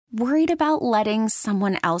Worried about letting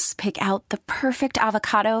someone else pick out the perfect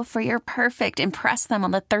avocado for your perfect impress them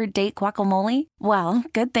on the third date guacamole? Well,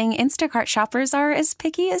 good thing Instacart shoppers are as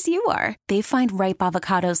picky as you are. They find ripe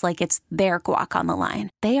avocados like it's their guac on the line.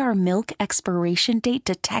 They are milk expiration date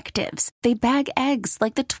detectives. They bag eggs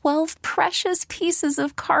like the 12 precious pieces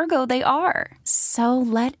of cargo they are. So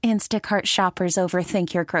let Instacart shoppers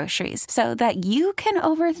overthink your groceries so that you can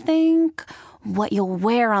overthink what you'll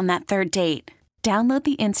wear on that third date. Download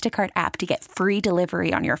the Instacart app to get free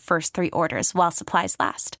delivery on your first 3 orders while supplies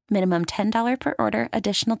last. Minimum $10 per order.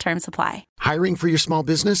 Additional terms apply. Hiring for your small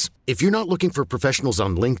business? If you're not looking for professionals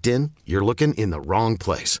on LinkedIn, you're looking in the wrong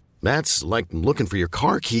place. That's like looking for your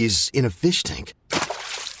car keys in a fish tank.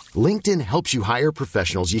 LinkedIn helps you hire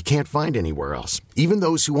professionals you can't find anywhere else, even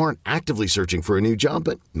those who aren't actively searching for a new job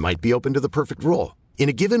but might be open to the perfect role. In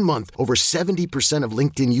a given month, over 70% of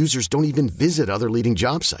LinkedIn users don't even visit other leading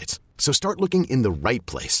job sites. So start looking in the right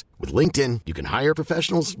place. With LinkedIn, you can hire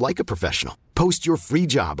professionals like a professional. Post your free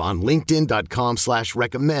job on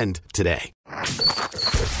linkedin.com/recommend today.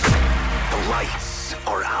 The lights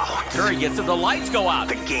are out. Curry gets it. The lights go out.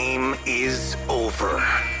 The game is over.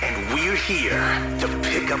 And we're here to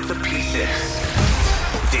pick up the pieces.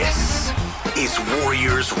 This is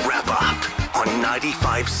Warriors Wrap Up on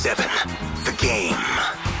 95.7 The Game.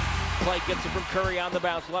 Clay gets it from Curry on the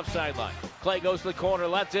bounce, left sideline. Clay goes to the corner,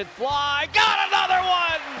 lets it fly. Got another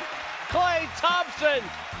one! Klay Thompson,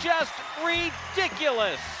 just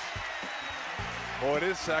ridiculous. Boy, it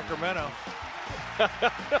is Sacramento.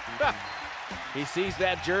 He sees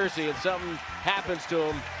that jersey and something happens to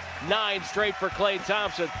him. 9 straight for Klay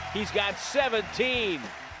Thompson. He's got 17.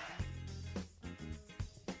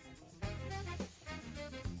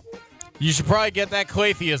 You should probably get that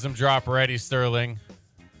Claytheism drop ready, Sterling.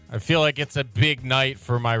 I feel like it's a big night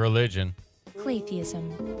for my religion.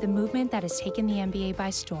 Claytheism, the movement that has taken the NBA by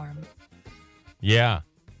storm. Yeah.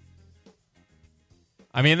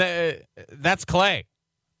 I mean, that's Klay.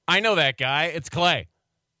 I know that guy. It's Klay.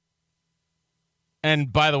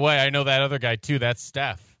 And by the way, I know that other guy too. That's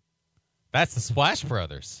Steph. That's the Splash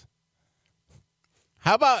Brothers.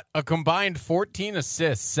 How about a combined 14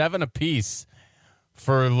 assists, 7 apiece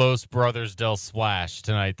for Los Brothers del Splash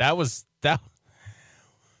tonight? That.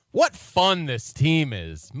 What fun this team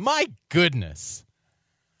is. My goodness.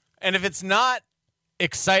 And if it's not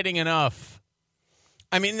exciting enough,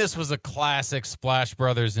 I mean, this was a classic Splash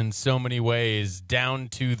Brothers in so many ways, down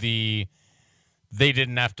to they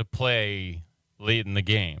didn't have to play late in the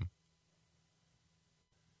game.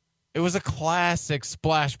 It was a classic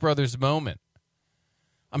Splash Brothers moment.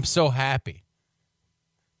 I'm so happy.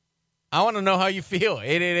 I want to know how you feel.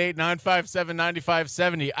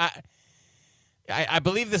 888-957-9570. I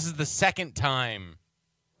believe this is the second time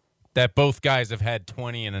that both guys have had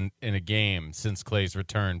 20 in a game since Klay's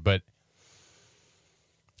return, but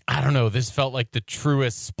I don't know. This felt like the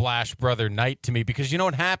truest Splash Brother night to me because you know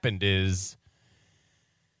what happened is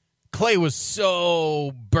Klay was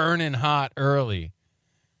so burning hot early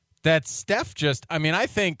that Steph I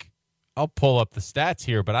think I'll pull up the stats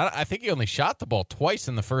here, but I think he only shot the ball twice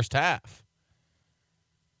in the first half.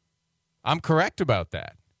 I'm correct about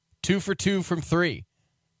that. 2 for 2 from 3.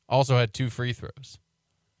 Also had 2 free throws.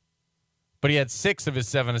 But he had 6 of his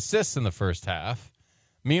 7 assists in the first half.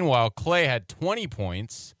 Meanwhile, Klay had 20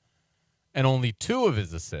 points and only 2 of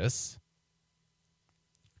his assists.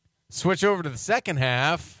 Switch over to the second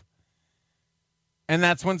half, and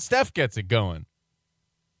that's when Steph gets it going.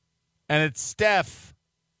 And it's Steph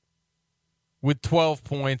with 12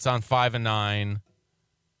 points on 5 and 9.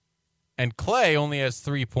 And Klay only has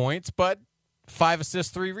 3 points, but 5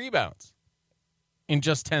 assists, 3 rebounds in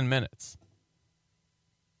just 10 minutes.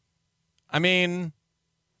 I mean,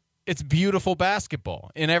 it's beautiful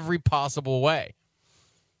basketball in every possible way.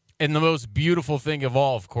 And the most beautiful thing of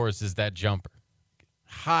all, of course, is that jumper.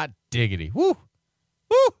 Hot diggity. Woo!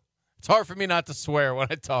 Woo! It's hard for me not to swear when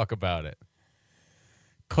I talk about it.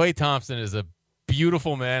 Klay Thompson is a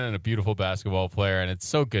beautiful man and a beautiful basketball player, and it's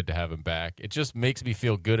so good to have him back. It just makes me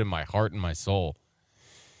feel good in my heart and my soul.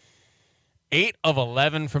 8 of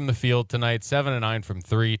 11 from the field tonight, 7 of 9 from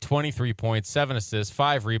 3, 23 points, 7 assists,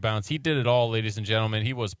 5 rebounds. He did it all, ladies and gentlemen.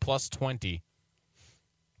 He was plus 20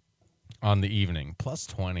 on the evening, plus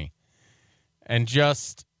 20. And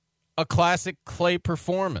just a classic Klay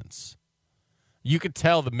performance. You could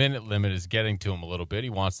tell the minute limit is getting to him a little bit. He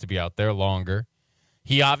wants to be out there longer.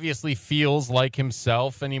 He obviously feels like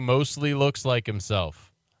himself, and he mostly looks like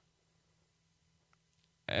himself.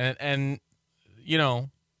 And you know,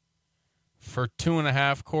 for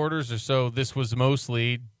 2.5 quarters or so, this was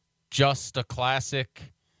mostly just a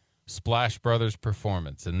classic Splash Brothers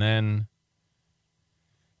performance. And then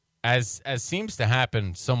as seems to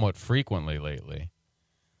happen somewhat frequently lately,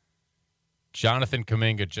 Jonathan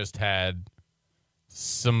Kuminga just had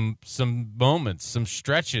some moments, some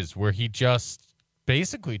stretches where he just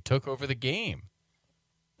basically took over the game.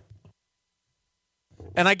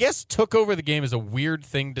 And I guess took over the game is a weird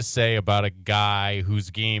thing to say about a guy whose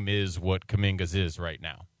game is what Kuminga's is right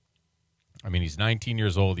now. I mean, he's 19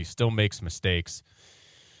 years old. He still makes mistakes.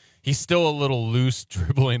 He's still a little loose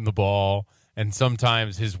dribbling the ball, and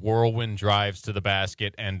sometimes his whirlwind drives to the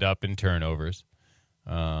basket end up in turnovers.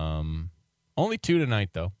 Only 2 tonight,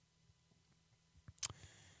 though.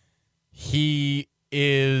 He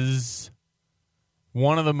is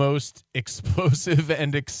one of the most explosive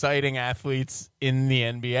and exciting athletes in the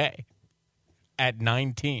NBA at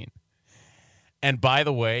 19. And by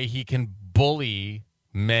the way, he can bully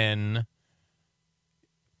men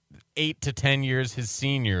 8 to 10 years his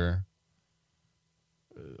senior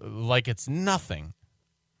like it's nothing.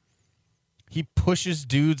 He pushes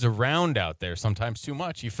dudes around out there, sometimes too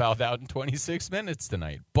much. He fouled out in 26 minutes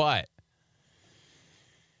tonight. But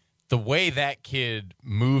the way that kid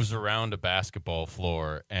moves around a basketball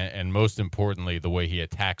floor, and most importantly, the way he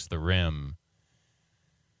attacks the rim,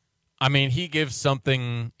 I mean, he gives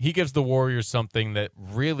the Warriors something that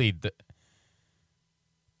really,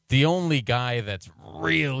 the only guy that's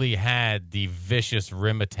really had the vicious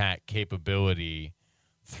rim attack capability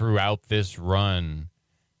throughout this run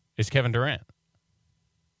is Kevin Durant.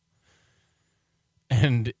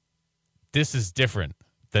 And this is different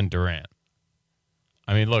than Durant.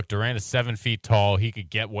 I mean, look, Durant is 7 feet tall. He could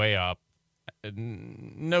get way up.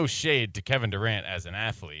 No shade to Kevin Durant as an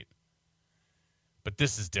athlete. But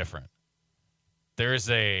this is different. There's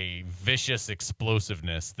a vicious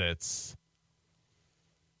explosiveness that's...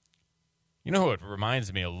 You know who it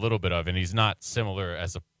reminds me a little bit of, and he's not similar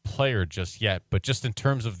as a player just yet, but just in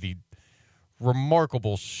terms of the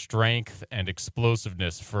remarkable strength and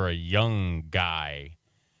explosiveness for a young guy.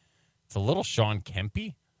 It's a little Sean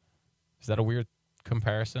Kempe. Is that a weird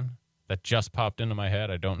comparison that just popped into my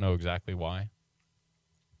head? I don't know exactly why.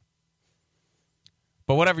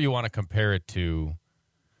 But whatever you want to compare it to,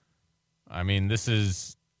 I mean, this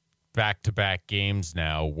is back-to-back games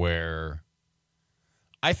now where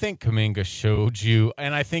I think Kuminga showed you,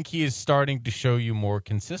 and I think he is starting to show you more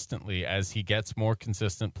consistently as he gets more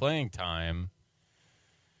consistent playing time.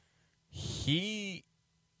 He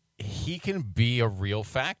can be a real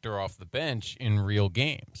factor off the bench in real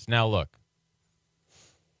games. Now, look,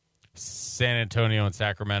 San Antonio and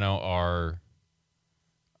Sacramento are,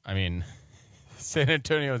 I mean, San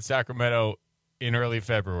Antonio and Sacramento in early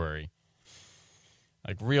February,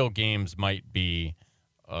 like real games might be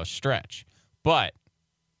a stretch. But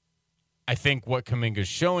I think what Kuminga's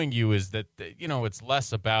showing you is that, you know, it's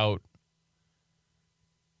less about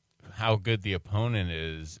how good the opponent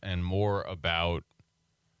is and more about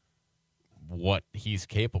what he's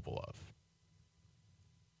capable of.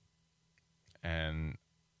 And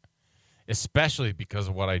especially because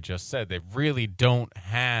of what I just said, they really don't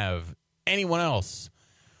have anyone else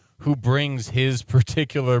who brings his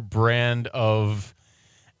particular brand of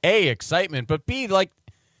A, excitement, but B, like,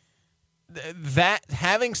 that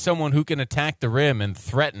having someone who can attack the rim and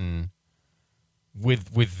threaten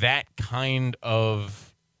with that kind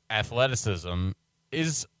of athleticism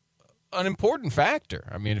is an important factor.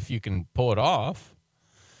 I mean, if you can pull it off.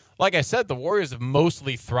 Like I said, the Warriors have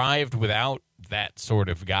mostly thrived without that sort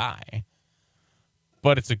of guy.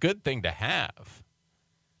 But it's a good thing to have.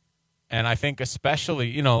 And I think especially,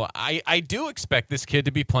 you know, I do expect this kid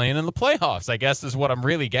to be playing in the playoffs, I guess is what I'm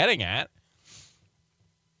really getting at.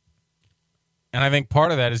 And I think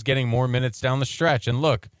part of that is getting more minutes down the stretch. And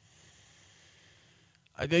look,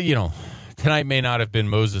 you know, tonight may not have been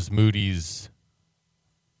Moses Moody's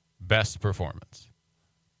best performance.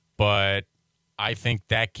 But I think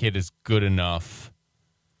that kid is good enough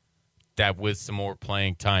that with some more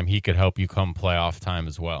playing time, he could help you come playoff time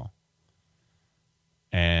as well.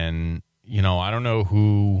 And, you know, I don't know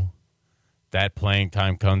who that playing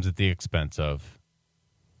time comes at the expense of.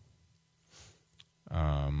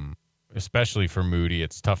 Especially for Moody,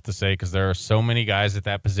 it's tough to say because there are so many guys at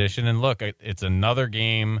that position. And look, it's another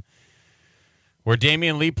game where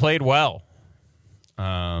Damian Lee played well.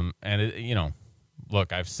 You know,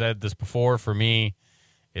 look, I've said this before. For me,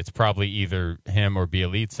 it's probably either him or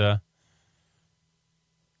Bjelica.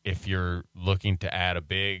 If you're looking to add a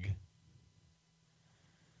big,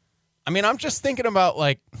 I mean, I'm just thinking about,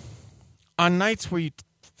 like, on nights where you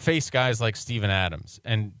face guys like Steven Adams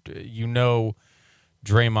and you know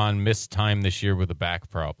Draymond missed time this year with a back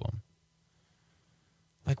problem.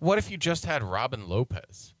 Like, what if you just had Robin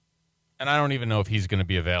Lopez and I don't even know if he's going to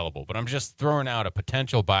be available, but I'm just throwing out a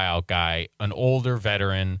potential buyout guy, an older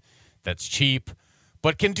veteran that's cheap,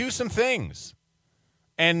 but can do some things.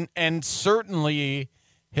 And certainly,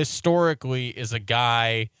 historically, is a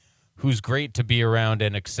guy who's great to be around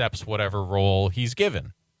and accepts whatever role he's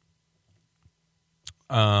given.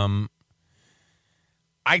 I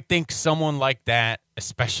think someone like that,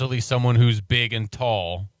 especially someone who's big and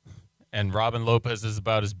tall, and Robin Lopez is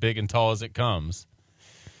about as big and tall as it comes,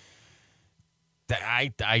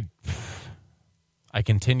 I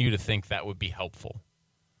continue to think that would be helpful.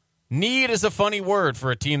 Need is a funny word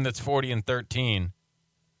for a team that's 40-13.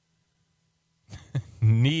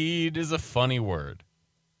 Need is a funny word.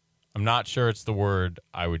 I'm not sure it's the word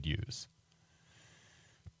I would use.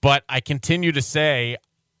 But I continue to say,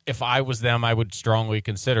 if I was them, I would strongly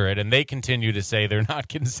consider it. And they continue to say they're not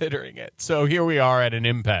considering it. So here we are at an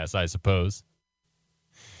impasse, I suppose.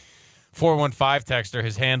 415 texter,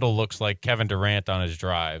 his handle looks like Kevin Durant on his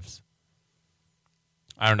drives.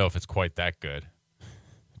 I don't know if it's quite that good.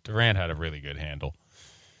 Durant had a really good handle.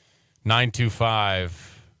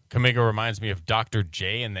 925, Kuminga reminds me of Dr.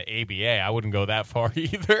 J in the ABA. I wouldn't go that far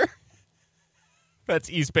either. That's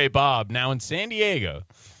East Bay Bob, now in San Diego.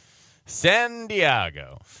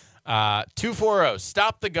 240,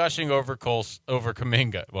 stop the gushing over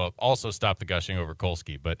Kuminga. Well, also stop the gushing over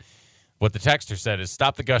Kolsky, but what the texter said is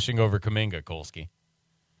stop the gushing over Kuminga, Kolsky.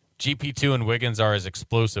 GP2 and Wiggins are as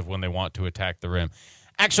explosive when they want to attack the rim.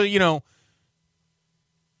 Actually, you're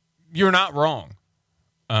not wrong.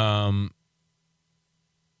 I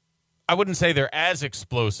wouldn't say they're as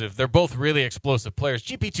explosive. They're both really explosive players.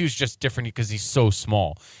 GP2 is just different because he's so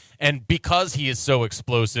small. And because he is so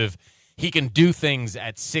explosive, he can do things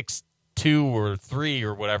at 6'2" or 3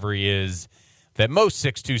 or whatever he is that most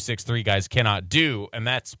 6'2", 6'3" guys cannot do, and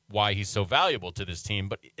that's why he's so valuable to this team.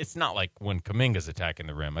 But it's not like when Kuminga's attacking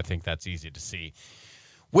the rim. I think that's easy to see.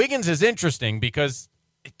 Wiggins is interesting because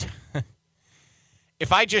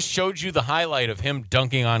if I just showed you the highlight of him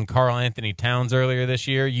dunking on Karl Anthony Towns earlier this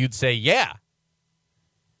year, you'd say, yeah,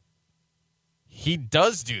 he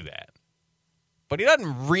does do that. But he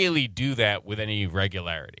doesn't really do that with any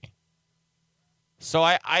regularity. So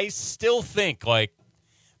I still think, like,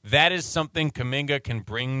 that is something Kuminga can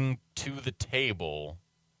bring to the table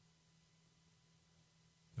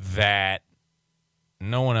that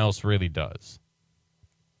no one else really does.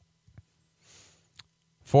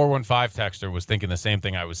 415 texter was thinking the same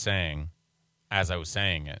thing I was saying as I was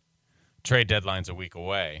saying it. Trade deadline's a week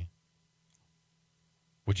away.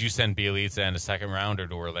 Would you send Bielitsa and a second rounder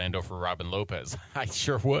to Orlando for Robin Lopez? I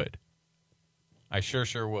sure would. I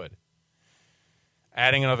sure would.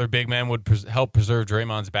 Adding another big man would help preserve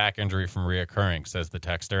Draymond's back injury from reoccurring, says the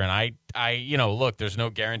texter. And I look, there's no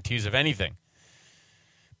guarantees of anything.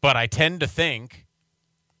 But I tend to think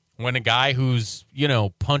when a guy who's,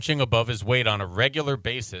 punching above his weight on a regular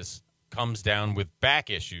basis comes down with back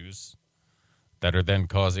issues that are then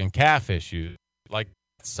causing calf issues, like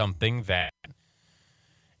something that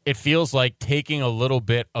it feels like taking a little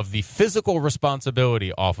bit of the physical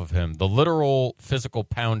responsibility off of him, the literal physical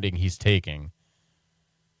pounding he's taking,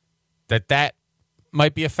 that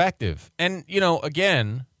might be effective. And,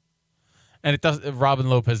 again, and it does. Robin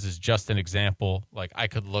Lopez is just an example. Like, I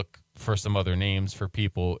could look for some other names for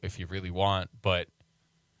people if you really want, but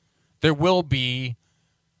there will be,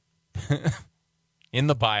 in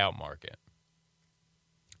the buyout market,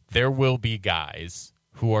 there will be guys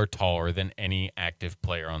who are taller than any active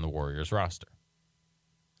player on the Warriors roster.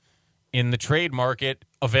 In the trade market,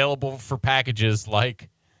 available for packages like,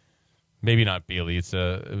 maybe not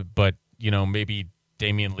Bielitsa, but, maybe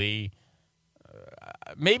Damian Lee,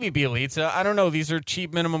 maybe Bielitsa. I don't know. These are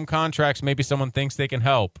cheap minimum contracts. Maybe someone thinks they can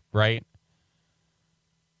help, right?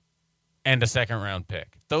 And a second-round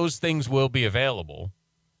pick. Those things will be available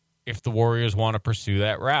if the Warriors want to pursue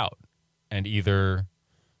that route and either,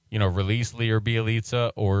 release Lee or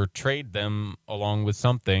Bielitsa or trade them along with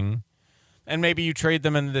something. And maybe you trade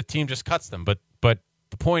them and the team just cuts them. But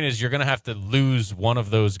the point is you're going to have to lose one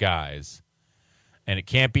of those guys. And it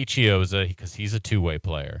can't be Chiozza because he's a two-way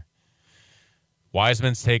player.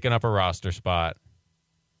 Wiseman's taken up a roster spot.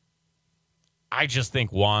 I just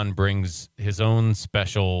think Juan brings his own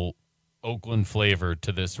special Oakland flavor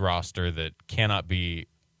to this roster that cannot be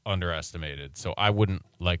underestimated. So I wouldn't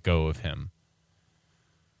let go of him.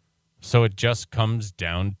 So it just comes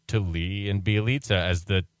down to Lee and Bielitsa as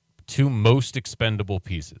the two most expendable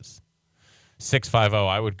pieces. 650,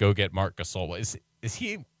 I would go get Marc Gasol. Is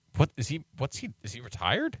he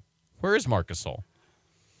retired? Where is Marc Gasol?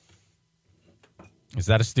 Is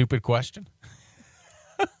that a stupid question?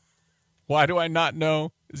 Why do I not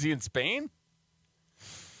know? Is he in Spain?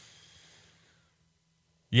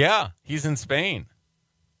 Yeah, he's in Spain.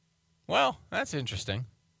 Well, that's interesting.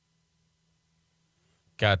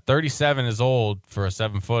 God, 37 is old for a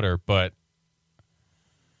 7-footer, but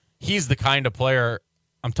he's the kind of player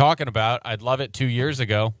I'm talking about. I'd love it 2 years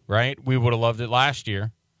ago, right? We would have loved it last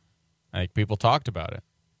year. I think people talked about it.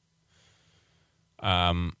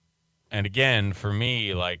 And again, for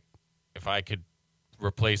me, like, if I could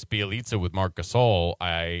replace Bielitsa with Marc Gasol,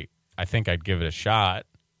 I think I'd give it a shot.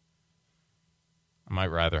 I might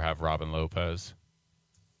rather have Robin Lopez.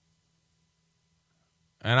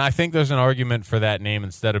 And I think there's an argument for that name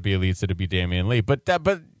instead of Bielitsa to be Damian Lee. But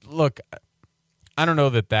look, I don't know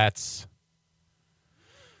that that's...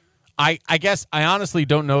 I guess I honestly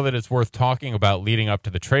don't know that it's worth talking about leading up to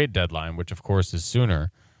the trade deadline, which of course is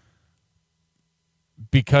sooner,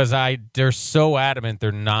 because they're so adamant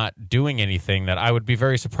they're not doing anything that I would be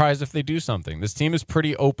very surprised if they do something. This team is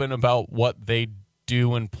pretty open about what they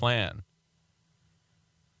do and plan.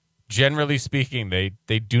 Generally speaking,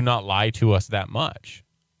 they do not lie to us that much.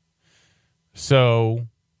 So,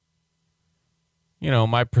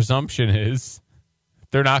 my presumption is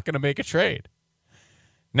they're not going to make a trade.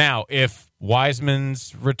 Now, if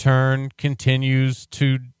Wiseman's return continues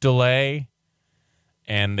to delay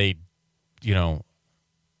and they,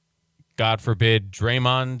 God forbid,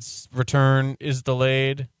 Draymond's return is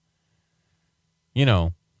delayed,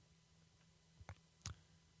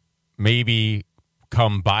 maybe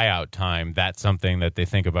come buyout time, that's something that they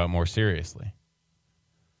think about more seriously.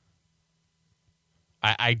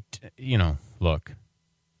 Look,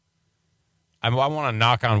 I want to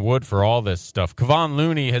knock on wood for all this stuff. Kevon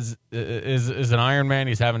Looney is an Iron Man.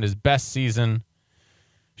 He's having his best season.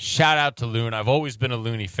 Shout out to Loon. I've always been a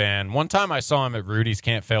Looney fan. One time I saw him at Rudy's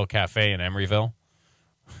Can't Fail Cafe in Emeryville,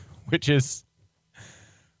 which is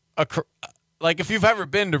like, if you've ever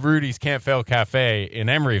been to Rudy's Can't Fail Cafe in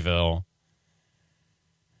Emeryville,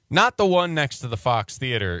 not the one next to the Fox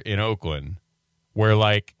Theater in Oakland, where,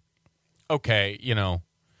 like, okay,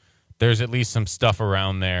 there's at least some stuff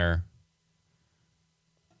around there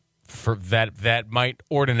for that might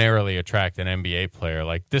ordinarily attract an NBA player.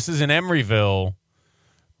 Like, this is in Emeryville,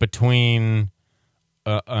 between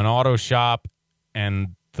an auto shop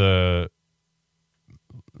and the,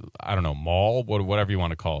 I don't know, mall, whatever you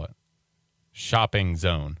want to call it, shopping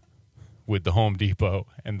zone with the Home Depot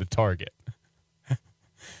and the Target.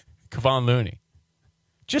 Kevon Looney,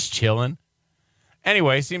 just chilling.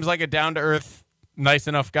 Anyway, seems like a down-to-earth, nice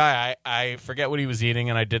enough guy. I forget what he was eating,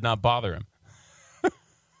 and I did not bother him.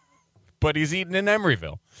 But he's eating in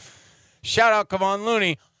Emeryville. Shout out Kevon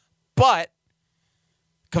Looney. But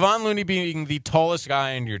Kevon Looney being the tallest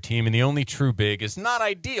guy on your team and the only true big is not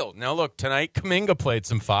ideal. Now, look, tonight Kuminga played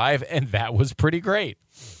some 5, and that was pretty great.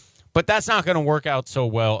 But that's not going to work out so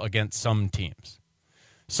well against some teams.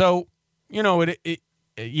 So, 510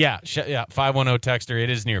 texter,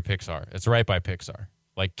 it is near Pixar. It's right by Pixar.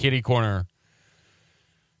 Like Kitty Corner.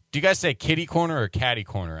 Do you guys say Kitty Corner or Catty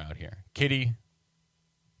Corner out here? Kitty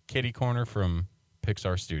Corner from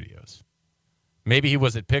Pixar Studios. Maybe he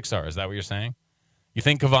was at Pixar. Is that what you're saying? You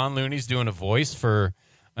think Kevon Looney's doing a voice for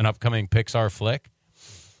an upcoming Pixar flick?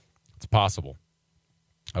 It's possible.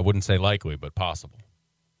 I wouldn't say likely, but possible.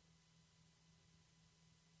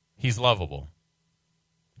 He's lovable.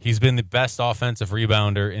 He's been the best offensive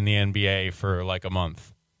rebounder in the NBA for like a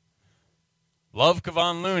month. Love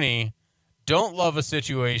Kevon Looney. Don't love a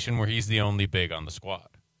situation where he's the only big on the squad.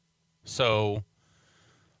 So,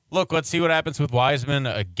 look, let's see what happens with Wiseman.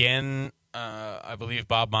 Again, I believe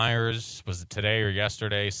Bob Myers, was it today or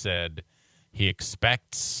yesterday, said he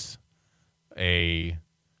expects a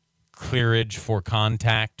clearage for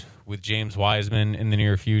contact with James Wiseman in the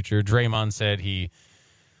near future. Draymond said he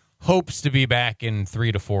hopes to be back in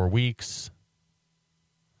 3 to 4 weeks.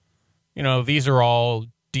 These are all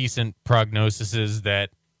decent prognoses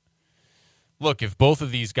that, look, if both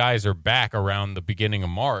of these guys are back around the beginning of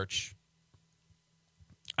March,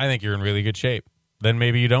 I think you're in really good shape. Then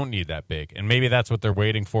maybe you don't need that big. And maybe that's what they're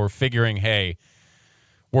waiting for, figuring, hey,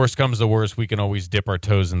 worst comes to worst, we can always dip our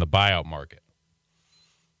toes in the buyout market.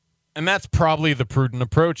 And that's probably the prudent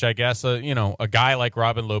approach, I guess. A guy like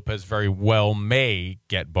Robin Lopez very well may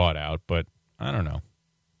get bought out, but I don't know.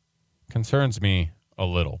 Concerns me a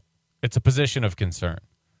little. It's a position of concern.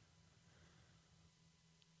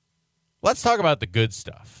 Let's talk about the good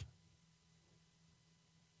stuff.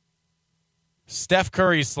 Steph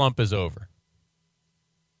Curry's slump is over.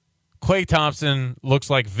 Klay Thompson looks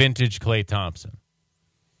like vintage Klay Thompson.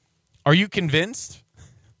 Are you convinced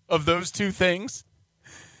of those two things?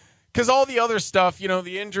 Because all the other stuff,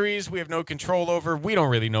 the injuries, we have no control over. We don't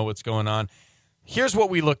really know what's going on. Here's what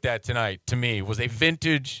we looked at tonight, to me, was a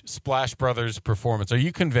vintage Splash Brothers performance. Are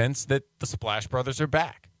you convinced that the Splash Brothers are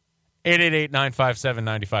back?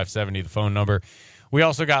 888-957-9570, the phone number. We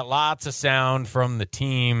also got lots of sound from the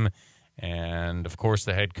team and, of course,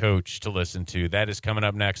 the head coach to listen to. That is coming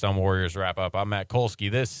up next on Warriors Wrap Up. I'm Matt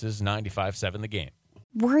Kolsky. This is 95.7 The Game.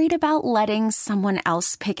 Worried about letting someone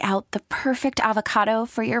else pick out the perfect avocado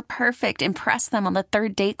for your perfect impress them on the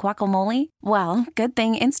third date guacamole? Well, good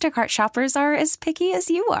thing Instacart shoppers are as picky as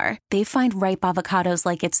you are. They find ripe avocados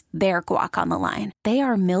like it's their guac on the line. They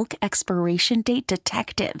are milk expiration date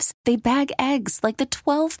detectives. They bag eggs like the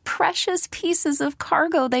 12 precious pieces of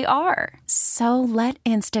cargo they are. So let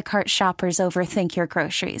Instacart shoppers overthink your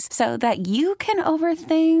groceries so that you can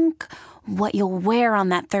overthink what you'll wear on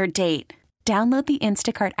that third date. Download the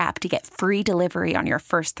Instacart app to get free delivery on your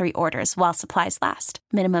first 3 orders while supplies last.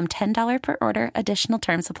 Minimum $10 per order. Additional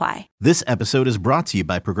terms apply. This episode is brought to you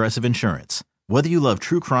by Progressive Insurance. Whether you love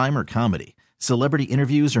true crime or comedy, celebrity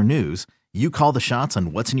interviews or news, you call the shots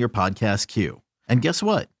on what's in your podcast queue. And guess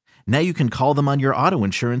what? Now you can call them on your auto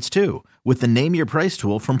insurance too with the Name Your Price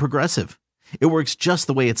tool from Progressive. It works just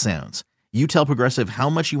the way it sounds. You tell Progressive how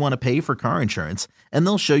much you want to pay for car insurance, and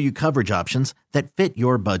they'll show you coverage options that fit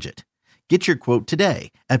your budget. Get your quote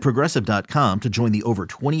today at Progressive.com to join the over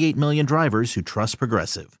 28 million drivers who trust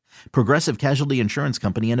Progressive. Progressive Casualty Insurance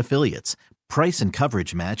Company and Affiliates. Price and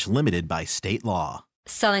coverage match limited by state law.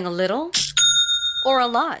 Selling a little or a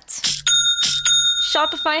lot?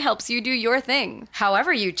 Shopify helps you do your thing,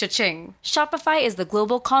 however you cha-ching. Shopify is the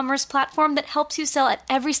global commerce platform that helps you sell at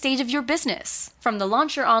every stage of your business. From the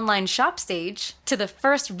launch your online shop stage, to the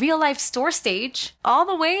first real-life store stage, all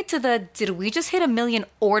the way to the did we just hit 1 million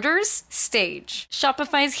orders stage.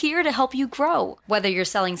 Shopify is here to help you grow. Whether you're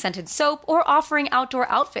selling scented soap or offering outdoor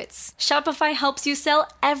outfits, Shopify helps you sell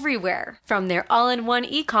everywhere. From their all-in-one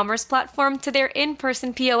e-commerce platform to their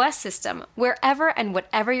in-person POS system, wherever and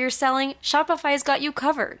whatever you're selling, Shopify's got you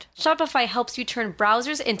covered. Shopify helps you turn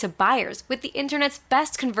browsers into buyers with the internet's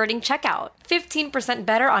best converting checkout. 15%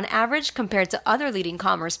 better on average compared to other leading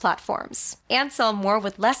commerce platforms. And sell more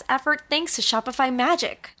with less effort thanks to Shopify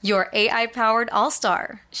Magic, your AI-powered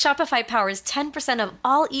all-star. Shopify powers 10% of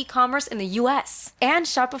all e-commerce in the U.S. And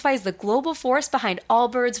Shopify is the global force behind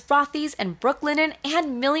Allbirds, Rothy's, and Brooklinen,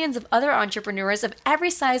 and millions of other entrepreneurs of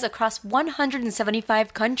every size across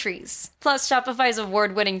 175 countries. Plus, Shopify's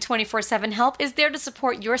award-winning 24/7 help is there to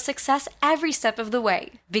support your success every step of the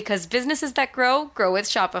way. Because businesses that grow, grow with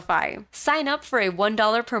Shopify. Sign up for a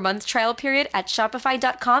 $1 per month trial period at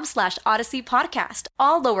shopify.com/Odyssey Podcast,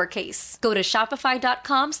 all lowercase. Go to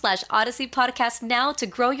shopify.com/Odyssey Podcast now to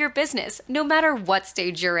grow your business, no matter what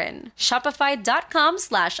stage you're in.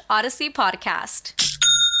 Shopify.com/Odyssey Podcast.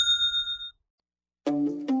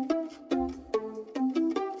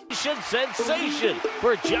 Sensation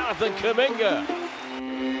for Jonathan Kuminga.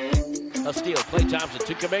 A steal. Klay Thompson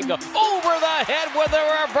to Kuminga. Over the head with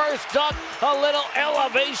a reverse dunk. A little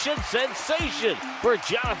elevation sensation for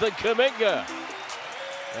Jonathan Kuminga.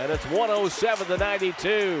 And it's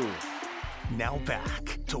 107-92. Now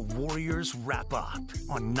back to Warriors Wrap Up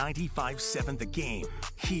on 95.7 The Game.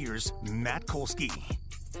 Here's Matt Kolsky.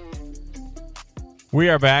 We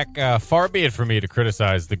are back. Far be it for me to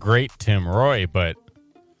criticize the great Tim Roye, but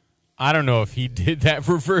I don't know if he did that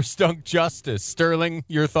reverse dunk justice. Sterling,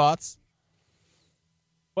 your thoughts?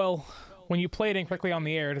 Well, when you play it incorrectly on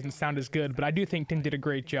the air, it doesn't sound as good, but I do think Tim did a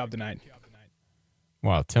great job tonight.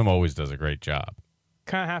 Well, Tim always does a great job.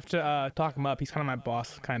 Kind of have to talk him up. He's kind of my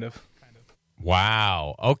boss, kind of.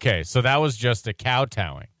 Wow. Okay, so that was just a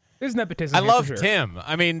kowtowing. There's nepotism. I here love for sure. Tim.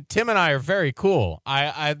 I mean, Tim and I are very cool.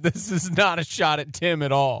 This is not a shot at Tim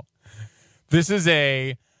at all. This is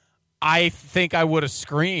I think I would have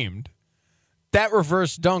screamed. That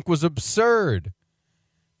reverse dunk was absurd.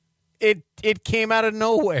 It came out of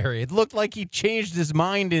nowhere. It looked like he changed his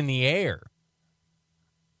mind in the air.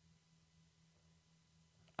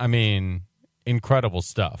 I mean, incredible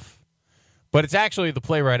stuff. But it's actually the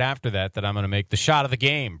play right after that I'm going to make the shot of the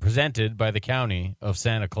game, presented by the County of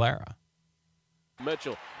Santa Clara.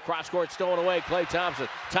 Mitchell, cross-court stolen away. Klay Thompson.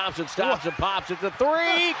 Thompson stops and pops. It's a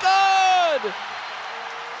three. Good!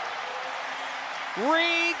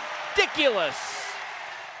 Ridiculous.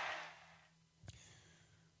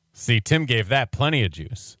 See, Tim gave that plenty of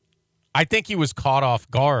juice. I think he was caught off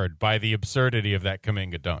guard by the absurdity of that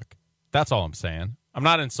Kuminga dunk. That's all I'm saying. I'm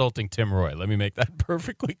not insulting Tim Roye. Let me make that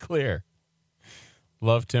perfectly clear.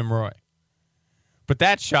 Love Tim Roye. But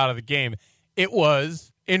that shot of the game, it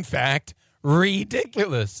was, in fact,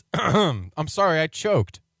 ridiculous. I'm sorry, I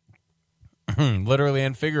choked. Literally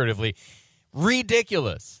and figuratively.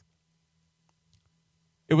 Ridiculous.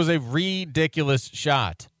 It was a ridiculous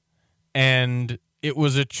shot. And it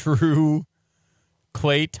was a true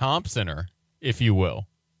Klay Thompsoner, if you will.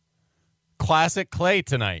 Classic Klay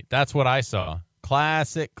tonight. That's what I saw.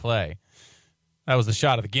 Classic Klay. That was the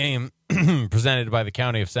shot of the game presented by the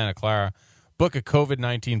County of Santa Clara. Book a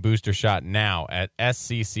COVID-19 booster shot now at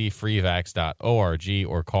sccfreevax.org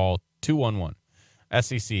or call 211.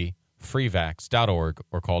 sccfreevax.org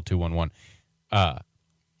or call 211.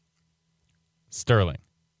 Sterling.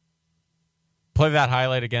 Play that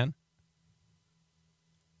highlight again.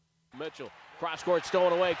 Mitchell, cross court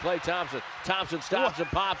stolen away. Klay Thompson. Thompson stops and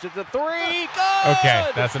pops it to three. Good! Okay,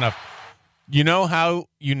 that's enough. You know how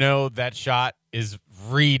you know that shot is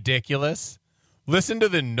ridiculous? Listen to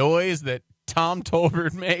the noise that Tom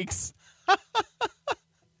Tolbert makes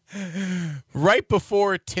right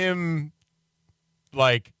before Tim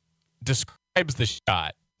describes the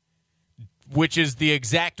shot, which is the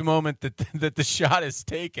exact moment that the shot is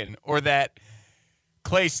taken, or that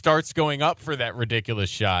Klay starts going up for that ridiculous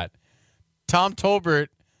shot. Tom Tolbert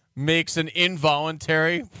makes an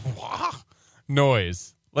involuntary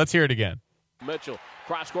noise. Let's hear it again. Mitchell,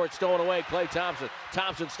 cross court stolen away. Klay Thompson.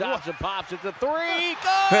 Thompson stops and pops it to three.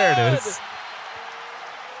 Good! There it is.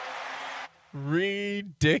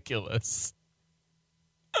 Ridiculous.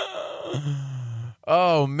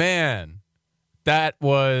 Oh, man. That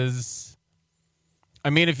was... I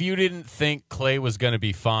mean, if you didn't think Klay was going to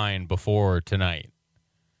be fine before tonight,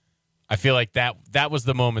 I feel like that was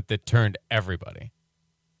the moment that turned everybody.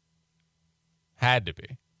 Had to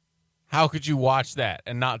be. How could you watch that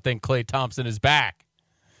and not think Klay Thompson is back?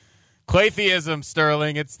 Claytheism,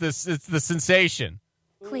 Sterling. It's the sensation.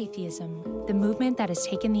 Claytheism, the movement that has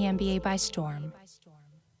taken the NBA by storm.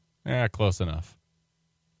 Yeah, close enough.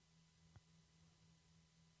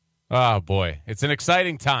 Oh, boy. It's an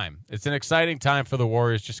exciting time. It's an exciting time for the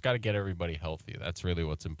Warriors. Just got to get everybody healthy. That's really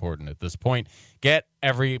what's important at this point. Get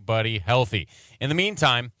everybody healthy. In the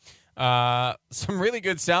meantime, some really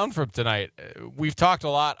good sound from tonight. We've talked a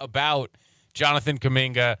lot about Jonathan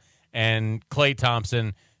Kuminga and Klay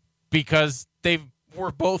Thompson because they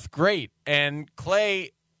were both great. And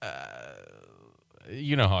Klay,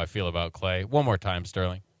 you know how I feel about Klay. One more time,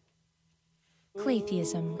 Sterling.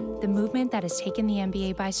 Claytheism, the movement that has taken the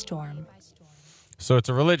NBA by storm. So it's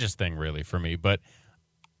a religious thing, really, for me. But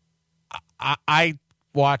I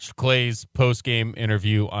watched Klay's post-game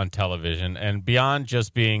interview on television, and beyond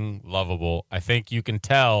just being lovable, I think you can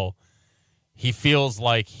tell he feels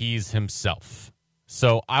like he's himself.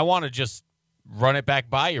 So I want to just run it back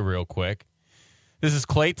by you real quick. This is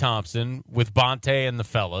Klay Thompson with Bonte and the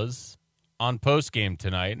fellas on post-game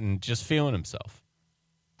tonight and just feeling himself.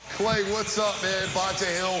 Klay, what's up, man? Bonte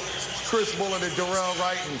Hill, Chris Mullin, and Darrell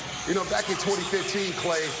Wright. And, back in 2015,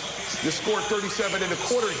 Klay, you scored 37 in a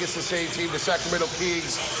quarter against the same team, the Sacramento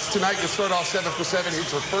Kings. Tonight, you start off 7 for 7,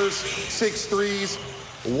 hit your first 6 threes.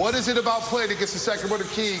 What is it about playing against the Sacramento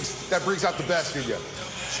Kings that brings out the best in you?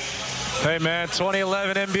 Hey, man,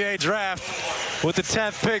 2011 NBA draft. With the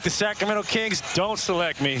 10th pick, the Sacramento Kings don't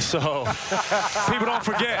select me, so people don't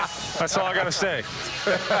forget. That's all I got to say.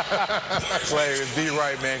 Klay, it's D.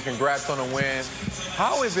 Wright, man. Congrats on the win.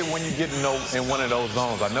 How is it when you get in one of those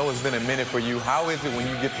zones? I know it's been a minute for you. How is it when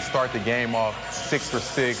you get to start the game off 6 for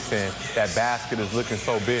 6 and that basket is looking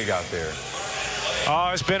so big out there? Oh,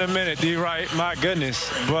 it's been a minute, D. Wright. My goodness.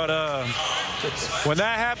 But when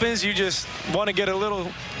that happens, you just want to get a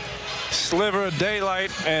little sliver of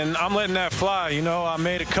daylight, and I'm letting that fly. I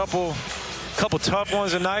made a couple tough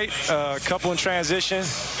ones tonight, a couple in transition,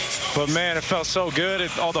 but man, it felt so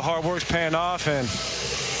good. All the hard work's paying off, and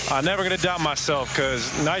I'm never going to doubt myself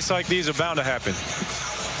because nights like these are bound to happen.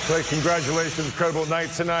 Klay, congratulations. Incredible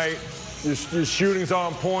night tonight. Your shooting's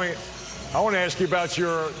on point. I want to ask you about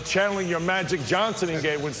your channeling your Magic Johnson in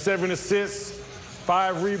game with 7 assists,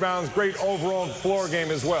 5 rebounds, great overall floor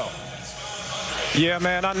game as well. Yeah,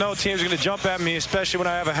 man, I know teams are going to jump at me, especially when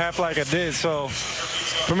I have a half like I did. So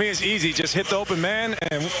for me, it's easy. Just hit the open man,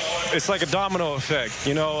 and it's like a domino effect.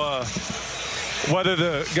 Whether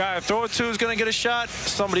the guy I throw it to is going to get a shot,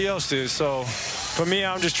 somebody else is. So for me,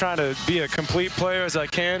 I'm just trying to be a complete player as I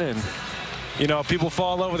can. And, people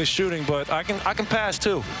fall in love with the shooting, but I can pass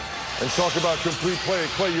too. And talk about complete play.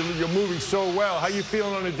 Klay, you're moving so well. How you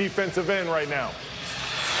feeling on the defensive end right now?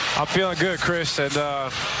 I'm feeling good, Chris.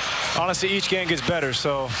 And honestly, each game gets better.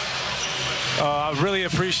 So I'm really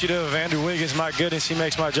appreciative of Andrew Wiggins. My goodness, he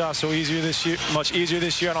makes my job so much easier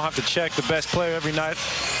this year. I don't have to check the best player every night.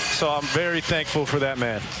 So I'm very thankful for that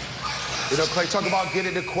man. Clay, talk about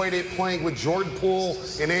getting acquainted playing with Jordan Poole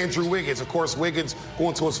and Andrew Wiggins. Of course, Wiggins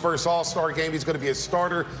going to his first All-Star game. He's going to be a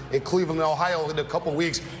starter in Cleveland, Ohio in a couple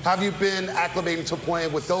weeks. Have you been acclimating to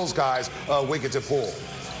playing with those guys, Wiggins and Poole?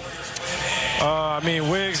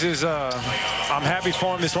 Wiggs is, I'm happy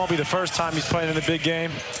for him. This won't be the first time he's playing in a big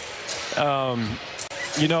game.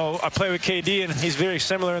 I play with KD, and he's very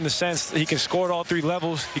similar in the sense that he can score at all three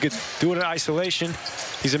levels. He could do it in isolation.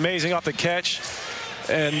 He's amazing off the catch.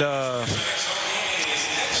 And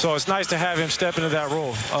so it's nice to have him step into that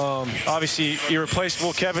role. Obviously,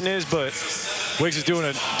 irreplaceable Kevin is, but Wiggs is doing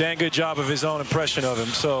a dang good job of his own impression of him.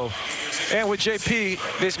 So, and with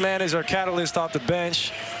JP, this man is our catalyst off the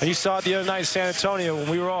bench. And you saw it the other night in San Antonio when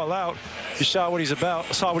we were all out. You saw what he's about,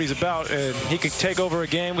 and he could take over a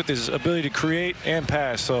game with his ability to create and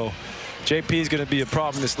pass. So JP is going to be a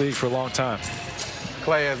problem in this league for a long time.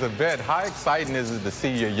 Clay, as a vet, how exciting is it to see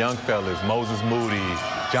your young fellas, Moses Moody,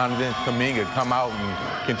 Jonathan Kuminga, come out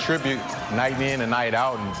and contribute night in and night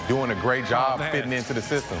out and doing a great job fitting into the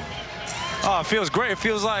system? Oh, it feels great. It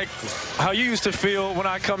feels like how you used to feel when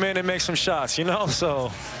I come in and make some shots,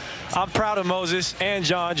 So I'm proud of Moses and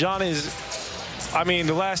John. John is,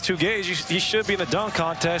 the last two games, he should be in the dunk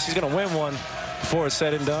contest. He's going to win one before it's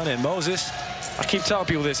said and done. And Moses, I keep telling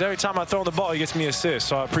people this. Every time I throw him the ball, he gets me assists.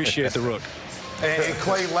 So I appreciate the rook. And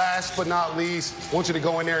Clay, last but not least, I want you to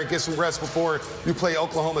go in there and get some rest before you play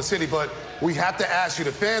Oklahoma City. But we have to ask you,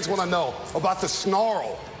 the fans want to know about the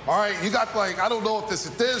snarl. All right, you got I don't know if this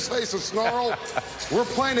is this face or snarl. We're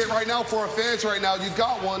playing it right now for our fans right now. You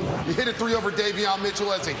got one. You hit a three over Davion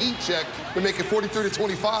Mitchell as a heat check to make it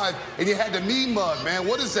 43-25, and you had the mean mug, man.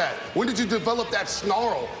 What is that? When did you develop that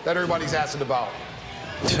snarl that everybody's asking about?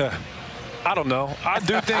 I don't know. I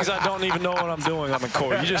do things I don't even know what I'm doing on the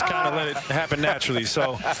court. You just kind of let it happen naturally.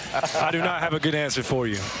 So I do not have a good answer for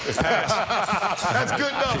you. Pass. That's good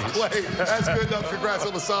enough, Clay. That's good enough. Congrats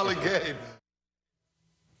on the solid game.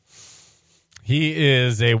 He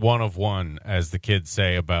is a one of one, as the kids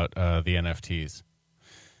say about the NFTs.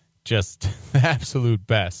 Just the absolute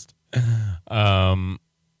best. And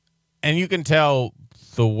you can tell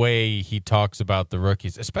the way he talks about the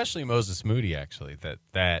rookies, especially Moses Moody, actually,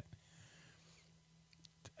 that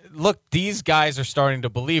look, these guys are starting to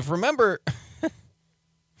believe. Remember,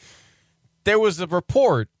 there was a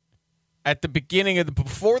report at the beginning of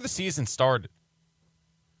before the season started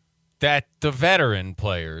that the veteran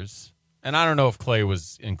players, and I don't know if Clay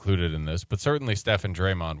was included in this, but certainly Steph and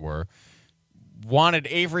Draymond were, wanted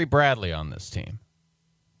Avery Bradley on this team.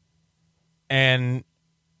 And,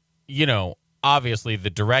 obviously the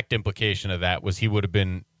direct implication of that was he would have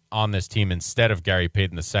been on this team instead of Gary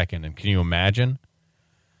Payton II. And can you imagine?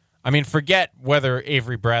 Forget whether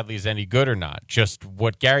Avery Bradley is any good or not. Just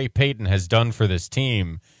what Gary Payton has done for this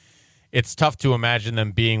team, it's tough to imagine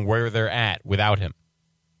them being where they're at without him.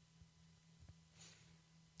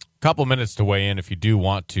 Couple minutes to weigh in if you do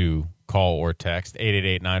want to call or text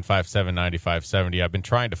 888-957-9570. I've been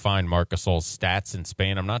trying to find Marc Gasol's stats in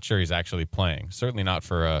Spain. I'm not sure he's actually playing. Certainly not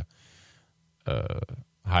for a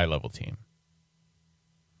high-level team.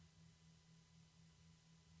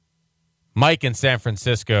 Mike in San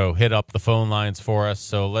Francisco hit up the phone lines for us,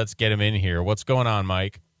 so let's get him in here. What's going on,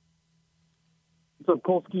 Mike? So,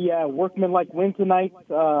 Kolsky, workman-like win tonight.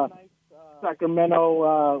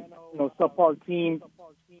 Sacramento, subpar team.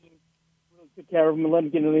 Took care of them and let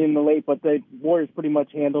them get it in the late, but the Warriors pretty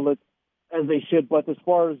much handled it as they should. But as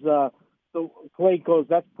far as the Clay goes,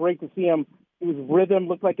 that's great to see him. He was rhythm,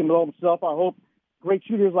 looked like himself. I hope great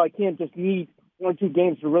shooters like him just need 1 or 2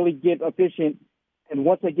 games to really get efficient. And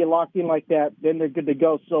once they get locked in like that, then they're good to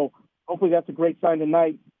go. So hopefully that's a great sign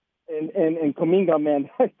tonight. And Kuminga, man,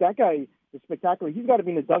 that guy is spectacular. He's got to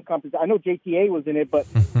be in the dunk competition. I know JTA was in it, but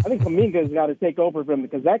I think Kuminga's got to take over for him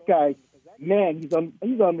because that guy, man, his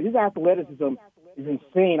athleticism is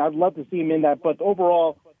insane. I'd love to see him in that. But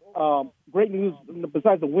overall, great news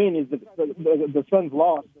besides the win is the Suns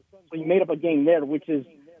lost. So you made up a game there, which is,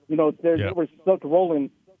 we're stuck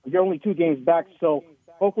rolling. You're only 2 games back. So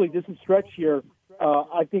hopefully this is stretch here.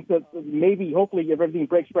 I think that hopefully, if everything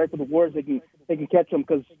breaks right for the Warriors, they can catch them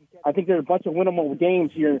because I think there are a bunch of winnable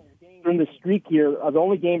games here during the streak here. The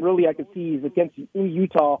only game really I can see is against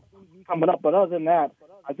Utah coming up. But other than that,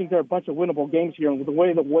 I think there are a bunch of winnable games here. And with the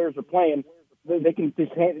way the Warriors are playing, they can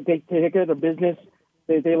just take care of their business.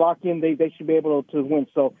 They lock in. They should be able to win.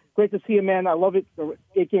 So great to see it, man. I love it. The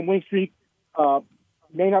 8-game win streak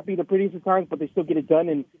may not be the prettiest of times, but they still get it done.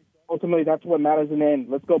 And ultimately, that's what matters in the end.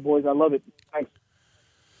 Let's go, boys. I love it. Thanks.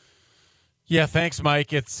 Yeah, thanks,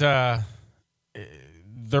 Mike. It's they're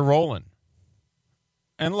rolling.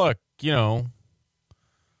 And look,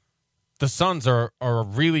 the Suns are a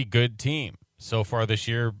really good team. So far this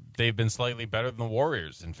year, they've been slightly better than the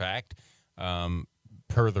Warriors, in fact,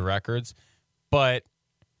 per the records. But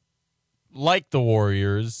like the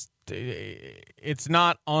Warriors, it's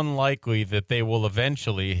not unlikely that they will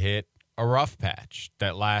eventually hit a rough patch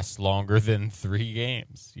that lasts longer than 3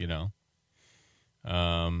 games, you know.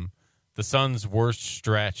 The Suns' worst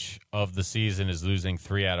stretch of the season is losing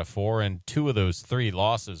 3 out of 4, and 2 of those 3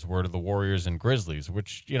 losses were to the Warriors and Grizzlies,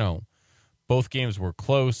 which, you know, both games were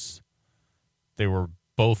close. They were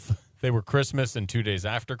Christmas and 2 days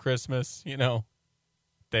after Christmas, you know.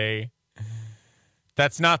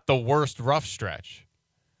 That's not the worst rough stretch.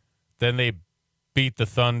 Then they beat the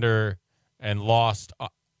Thunder and lost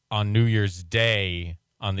on New Year's Day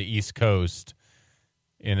on the East Coast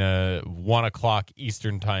in a 1 o'clock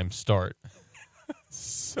Eastern time start.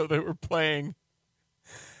 So they were playing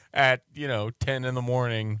at, 10 in the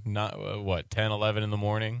morning, 10, 11 in the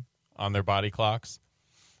morning on their body clocks.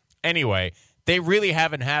 Anyway, they really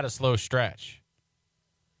haven't had a slow stretch.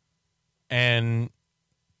 And,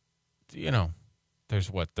 there's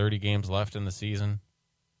 30 games left in the season?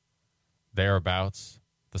 Thereabouts.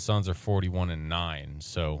 The Suns are 41-9,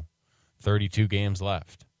 so 32 games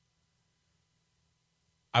left.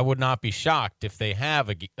 I would not be shocked if they have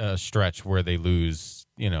a stretch where they lose,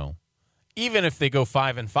 even if they go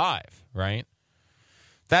 5-5, right?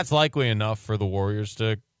 That's likely enough for the Warriors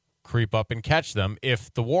to creep up and catch them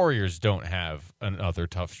if the Warriors don't have another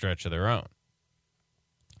tough stretch of their own.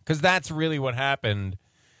 Because that's really what happened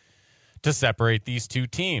to separate these two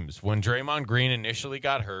teams. When Draymond Green initially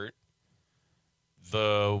got hurt,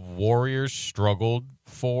 the Warriors struggled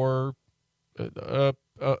for a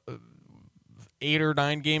 8 or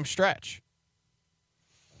 9 game stretch.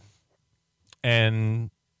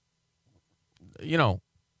 And,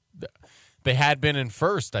 they had been in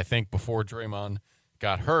first, I think, before Draymond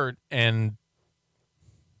got hurt. And,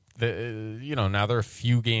 now they're a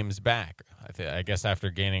few games back. I guess after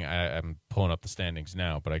gaining, I'm pulling up the standings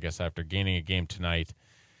now, but I guess after gaining a game tonight,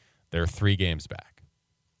 they're 3 games back.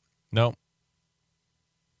 Nope.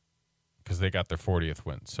 Because they got their 40th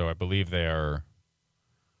win. So I believe they are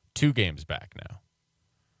 2 games back now,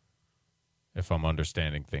 if I'm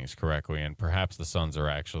understanding things correctly. And perhaps the Suns are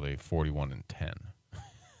actually 41-10.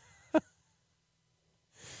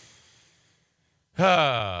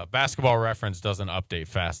 Basketball Reference doesn't update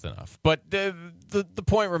fast enough. But the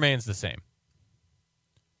point remains the same.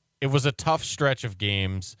 It was a tough stretch of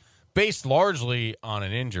games based largely on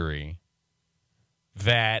an injury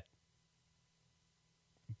that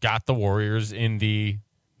got the Warriors in the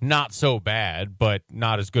not so bad, but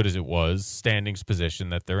not as good as it was, standings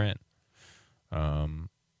position that they're in.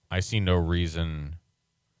 I see no reason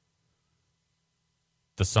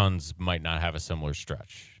the Suns might not have a similar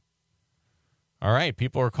stretch. All right,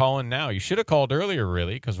 people are calling now. You should have called earlier,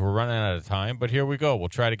 really, because we're running out of time. But here we go. We'll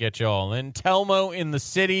try to get you all in. Telmo in the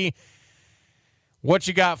city. What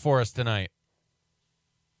you got for us tonight?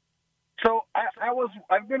 So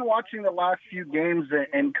I've been watching the last few games,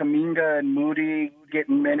 and Kuminga and Moody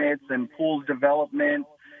getting minutes, and Poole's development,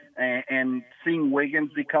 and seeing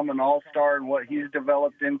Wiggins become an all-star and what he's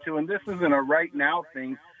developed into. And this isn't a right now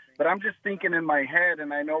thing, but I'm just thinking in my head,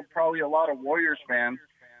 and I know probably a lot of Warriors fans,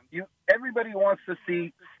 everybody wants to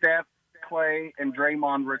see Steph, Clay, and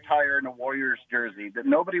Draymond retire in a Warriors jersey. That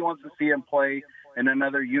nobody wants to see him play in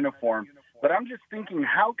another uniform. But I'm just thinking,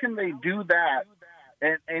 how can they do that?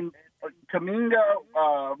 And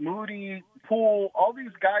Kuminga, Moody, Poole, all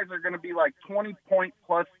these guys are going to be like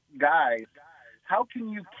 20-point-plus guys. How can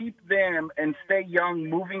you keep them and stay young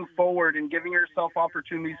moving forward and giving yourself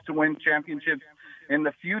opportunities to win championships in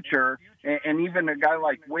the future? And even a guy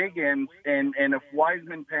like Wiggins, and if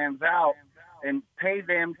Wiseman pans out, and pay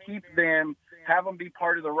them, keep them, have them be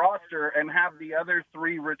part of the roster, and have the other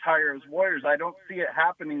 3 retire as Warriors. I don't see it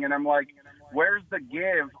happening, and I'm like, where's the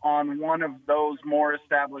give on one of those more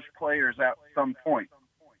established players at some point?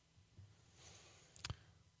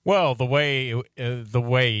 Well, the way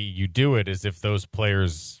you do it is if those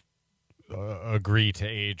players agree to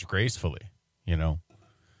age gracefully.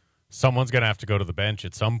 Someone's going to have to go to the bench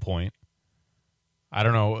at some point. I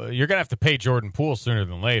don't know. You're going to have to pay Jordan Poole sooner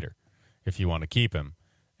than later if you want to keep him.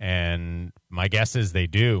 And my guess is they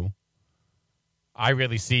do. I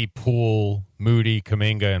really see Poole, Moody,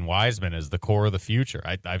 Kuminga, and Wiseman as the core of the future.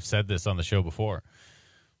 I've said this on the show before.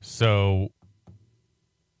 So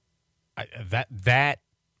that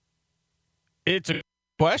it's a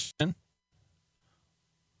question.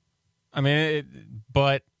 I mean,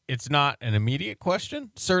 but it's not an immediate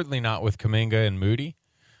question. Certainly not with Kuminga and Moody.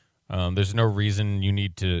 There's no reason you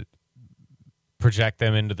need to project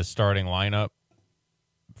them into the starting lineup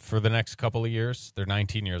for the next couple of years. They're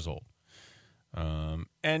 19 years old.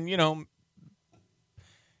 And, you know,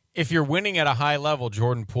 if you're winning at a high level,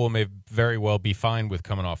 Jordan Poole may very well be fine with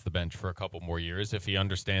coming off the bench for a couple more years if he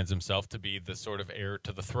understands himself to be the sort of heir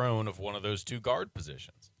to the throne of one of those two guard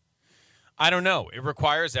positions. I don't know. It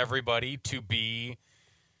requires everybody to be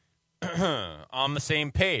on the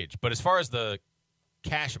same page. But as far as the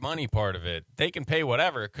cash money part of it, they can pay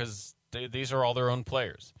whatever because these are all their own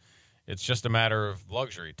players. It's just a matter of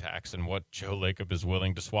luxury tax and what Joe Lacob is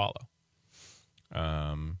willing to swallow.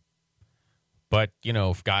 But, you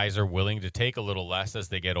know, if guys are willing to take a little less as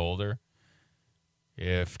they get older,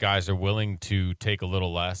 if guys are willing to take a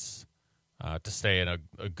little less to stay in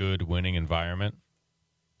a good winning environment,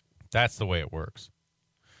 that's the way it works.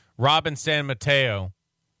 Robin San Mateo,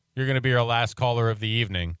 you're going to be our last caller of the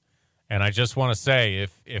evening. And I just want to say,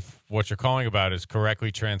 if what you're calling about is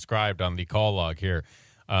correctly transcribed on the call log here,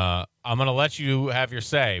 I'm going to let you have your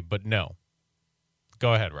say, but no.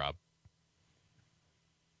 Go ahead, Rob.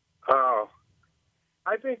 Oh,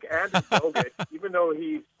 I think Andrew Bogut, even though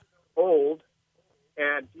he's old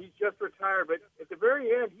and he's just retired, but at the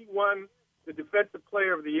very end, he won the Defensive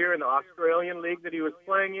Player of the Year in the Australian League that he was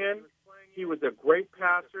playing in. He was a great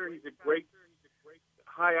passer. He's a great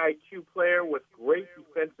high IQ player with great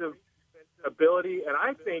defensive ability, and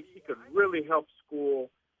I think he could really help school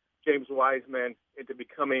James Wiseman into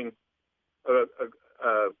becoming a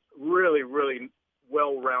really, really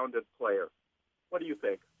well-rounded player. What do you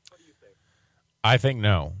think? I think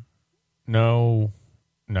no. Andrew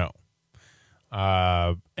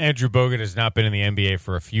Bogut has not been in the NBA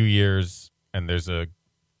for a few years, and there's a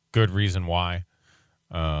good reason why.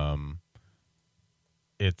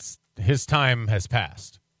 It's his time has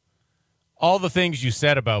passed. All the things you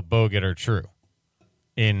said about Bogut are true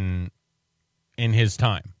in his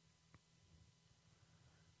time.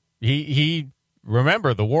 He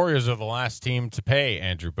remember, the Warriors are the last team to pay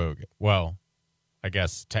Andrew Bogut. Well, I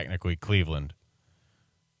guess technically Cleveland.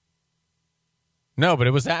 No, but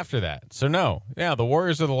it was after that. So no. Yeah, the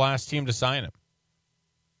Warriors are the last team to sign him.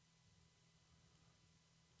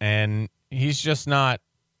 And he's just not,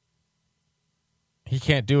 he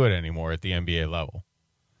can't do it anymore at the NBA level.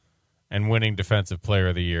 And winning Defensive Player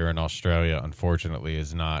of the Year in Australia, unfortunately,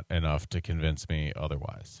 is not enough to convince me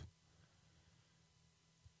otherwise.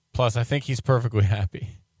 Plus, I think he's perfectly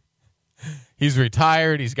happy. He's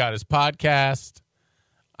retired. He's got his podcast.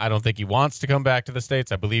 I don't think he wants to come back to the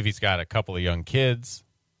States. I believe he's got a couple of young kids.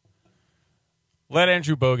 Let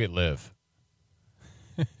Andrew Bogut live.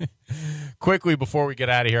 Quickly, before we get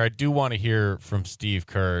out of here, I do want to hear from Steve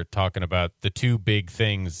Kerr talking about the two big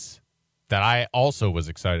things that I also was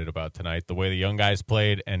excited about tonight, the way the young guys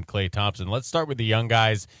played and Klay Thompson. Let's start with the young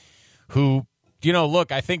guys who, you know,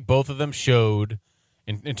 look, I think both of them showed,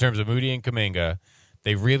 in terms of Moody and Kuminga,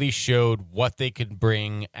 they really showed what they could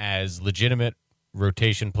bring as legitimate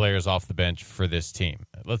rotation players off the bench for this team.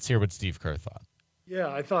 Let's hear what Steve Kerr thought. Yeah,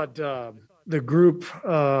 I thought the group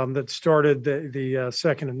that started the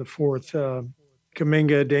second and the fourth,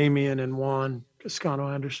 Kuminga, Damian, and Juan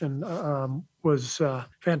Toscano-Anderson, was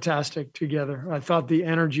fantastic together. I thought the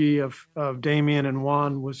energy of Damian and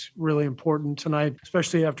Juan was really important tonight,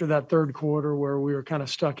 especially after that third quarter where we were kind of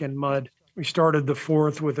stuck in mud. We started the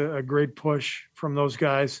fourth with a great push from those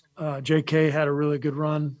guys. J.K. had a really good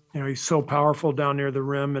run. You know, he's so powerful down near the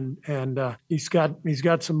rim, and he's got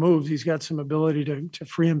some moves. He's got some ability to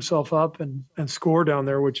free himself up and score down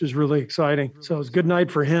there, which is really exciting. So it was a good night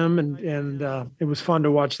for him, and it was fun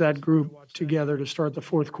to watch that group together to start the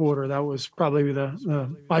fourth quarter. That was probably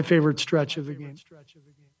my favorite stretch of the game.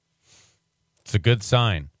 It's a good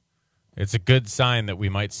sign. It's a good sign that we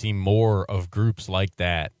might see more of groups like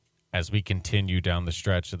that as we continue down the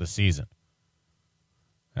stretch of the season.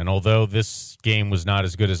 And although this game was not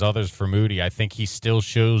as good as others for Moody, I think he still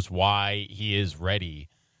shows why he is ready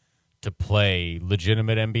to play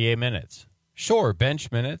legitimate NBA minutes. Sure,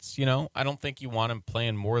 bench minutes, you know, I don't think you want him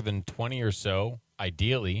playing more than 20 or so,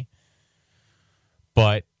 ideally.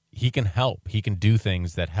 But he can help. He can do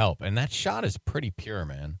things that help. And that shot is pretty pure,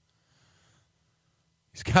 man.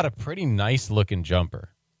 He's got a pretty nice-looking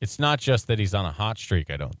jumper. It's not just that he's on a hot streak,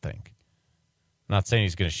 I don't think. I'm not saying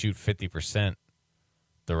he's going to shoot 50%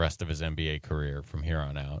 the rest of his NBA career from here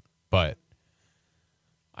on out, but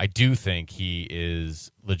I do think he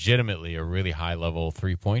is legitimately a really high-level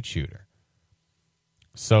three-point shooter.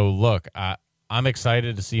 So, look, I'm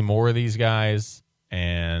excited to see more of these guys,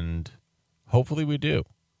 and hopefully we do.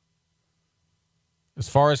 As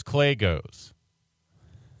far as Klay goes,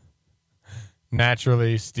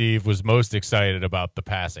 naturally, Steve was most excited about the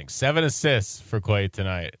passing. 7 assists for Klay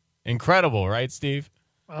tonight. Incredible, right, Steve?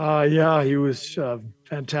 Yeah, he was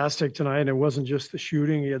fantastic tonight. And it wasn't just the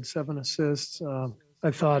shooting. He had 7 assists.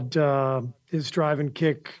 I thought his drive and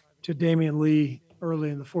kick to Damian Lee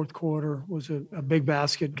early in the fourth quarter was a big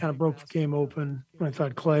basket, kind of broke the game open. I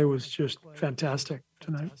thought Klay was just fantastic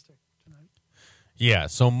tonight. Yeah,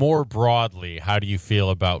 so more broadly, how do you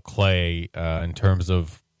feel about Klay in terms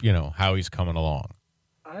of, how he's coming along?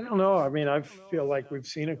 I don't know. I mean, I feel like we've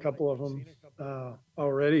seen a couple of them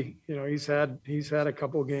already. He's had a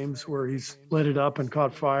couple of games where he's lit it up and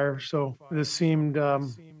caught fire. So this seemed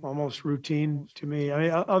almost routine to me. I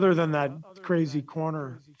mean, other than that crazy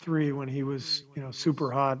corner 3 when he was,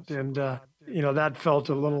 super hot, and that felt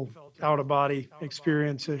a little out of body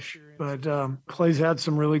experience-ish. But Klay's had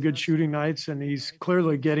some really good shooting nights, and he's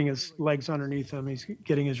clearly getting his legs underneath him. He's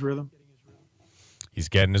getting his rhythm. He's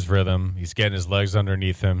getting his rhythm. He's getting his legs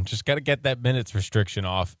underneath him. Just got to get that minutes restriction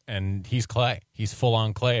off, and he's Klay. He's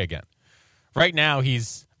full-on Klay again. Right now,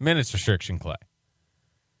 he's minutes restriction Klay.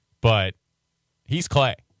 But he's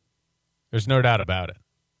Klay. There's no doubt about it.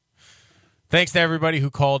 Thanks to everybody who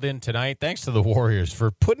called in tonight. Thanks to the Warriors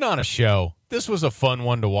for putting on a show. This was a fun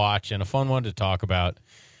one to watch and a fun one to talk about.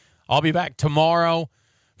 I'll be back tomorrow,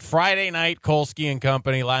 Friday night, Kolsky and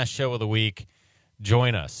Company, last show of the week.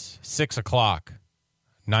 Join us, 6 o'clock.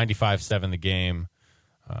 95.7 The Game.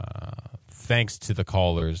 Thanks to the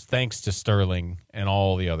callers. Thanks to Sterling and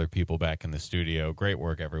all the other people back in the studio. Great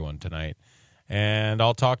work, everyone, tonight. And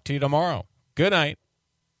I'll talk to you tomorrow. Good night.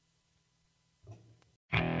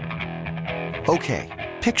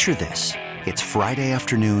 Okay, picture this. It's Friday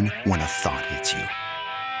afternoon when a thought hits you.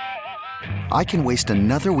 I can waste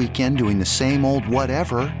another weekend doing the same old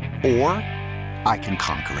whatever, or I can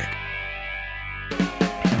conquer it.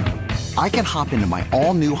 I can hop into my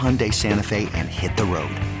all-new Hyundai Santa Fe and hit the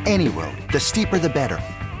road. Any road. The steeper, the better.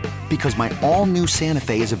 Because my all-new Santa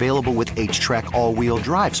Fe is available with H-Track all-wheel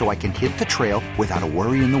drive, so I can hit the trail without a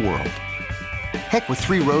worry in the world. Heck, with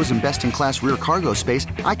 3 rows and best-in-class rear cargo space,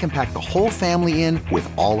 I can pack the whole family in with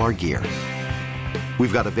all our gear.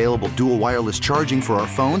 We've got available dual wireless charging for our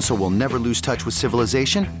phones, so we'll never lose touch with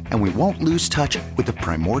civilization, and we won't lose touch with the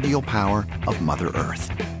primordial power of Mother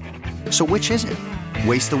Earth. So which is it?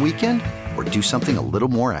 Waste the weekend or do something a little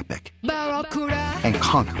more epic? And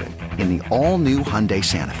conquer it in the all-new Hyundai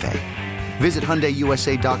Santa Fe. Visit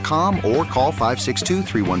HyundaiUSA.com or call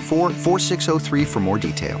 562-314-4603 for more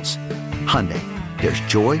details. Hyundai, there's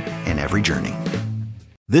joy in every journey.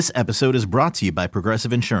 This episode is brought to you by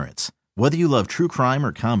Progressive Insurance. Whether you love true crime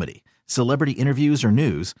or comedy, celebrity interviews or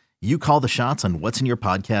news, you call the shots on what's in your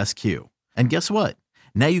podcast queue. And guess what?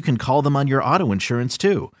 Now you can call them on your auto insurance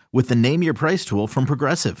too with the Name Your Price tool from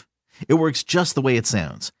Progressive. It works just the way it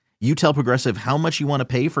sounds. You tell Progressive how much you want to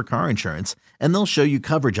pay for car insurance, and they'll show you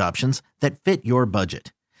coverage options that fit your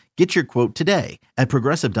budget. Get your quote today at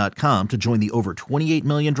Progressive.com to join the over 28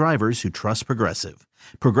 million drivers who trust Progressive.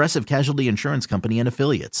 Progressive Casualty Insurance Company and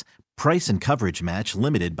Affiliates. Price and coverage match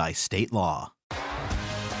limited by state law.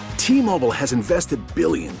 T-Mobile has invested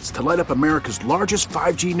billions to light up America's largest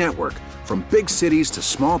 5G network, from big cities to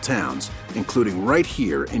small towns, including right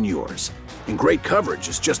here in yours. And great coverage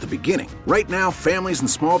is just the beginning. Right now, families and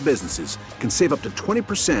small businesses can save up to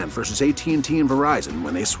 20% versus AT&T and Verizon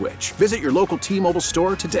when they switch. Visit your local T-Mobile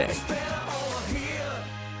store today.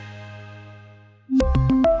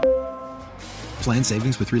 Plan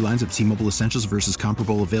savings with 3 lines of T-Mobile Essentials versus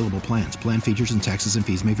comparable available plans. Plan features and taxes and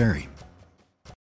fees may vary.